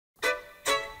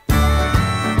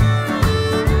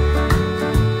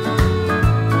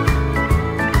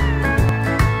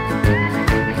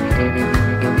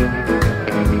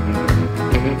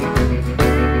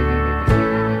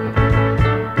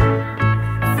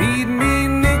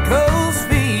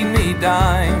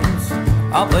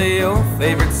I'll play your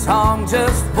favorite song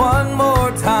just one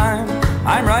more time.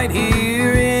 I'm right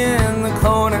here in the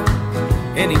corner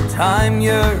anytime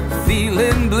you're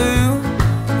feeling blue.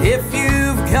 If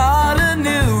you've got a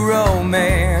new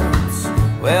romance,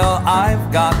 well,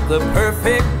 I've got the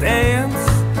perfect dance.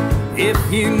 If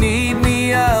you need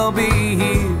me, I'll be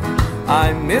here.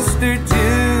 I'm Mr.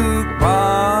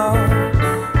 Jukebox.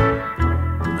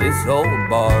 This old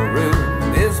bar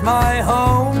room is my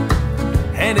home,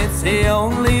 and it's the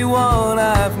only one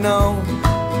I've known.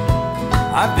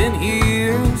 I've been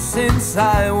here since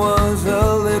I was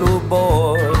a little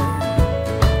boy,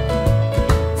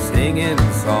 singing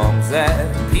songs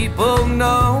that people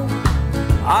know.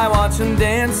 I watch them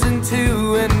dancing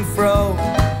to and fro.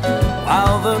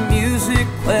 While the music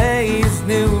plays,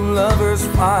 new lovers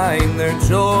find their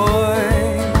joy.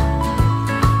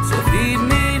 So feed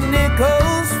me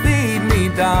nickels, feed me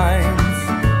dimes.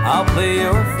 I'll play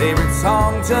your favorite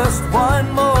song just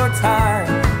one more time.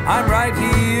 I'm right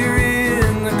here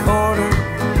in the corner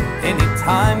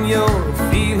anytime you're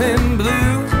feeling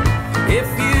blue. If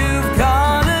you've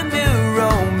got a new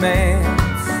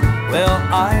romance, well,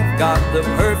 I've got the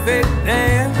perfect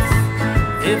dance.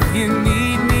 If you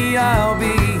need me, I'll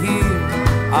be here.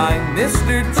 I'm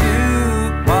Mr.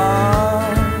 Jukebox.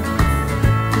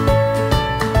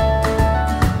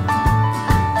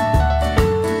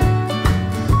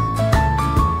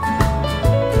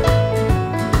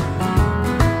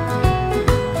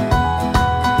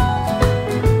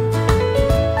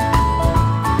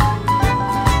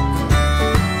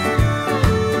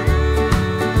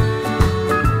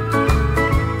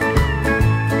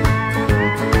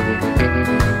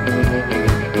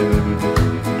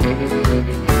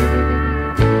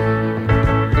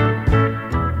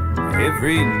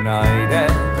 Every night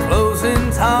at closing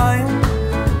time,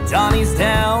 Johnny's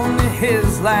down to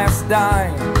his last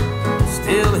dime.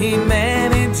 Still he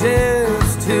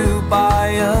manages to buy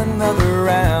another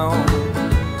round.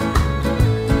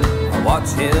 I watch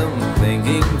him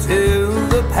clinging to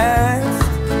the past.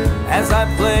 As I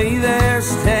play, there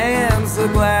stands the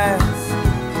glass.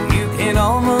 You can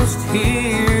almost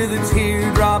hear the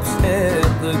teardrops hit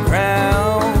the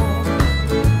ground.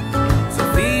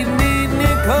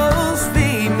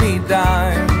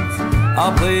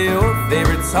 I'll play your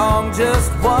favorite song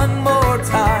just one more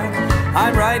time.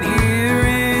 I'm right here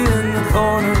in the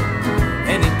corner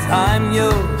anytime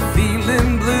you're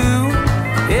feeling blue.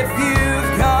 If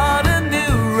you've got a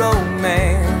new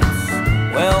romance,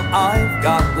 well, I've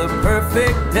got the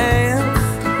perfect dance.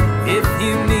 If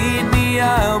you need me,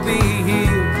 I'll be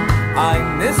here.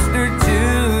 I'm Mr.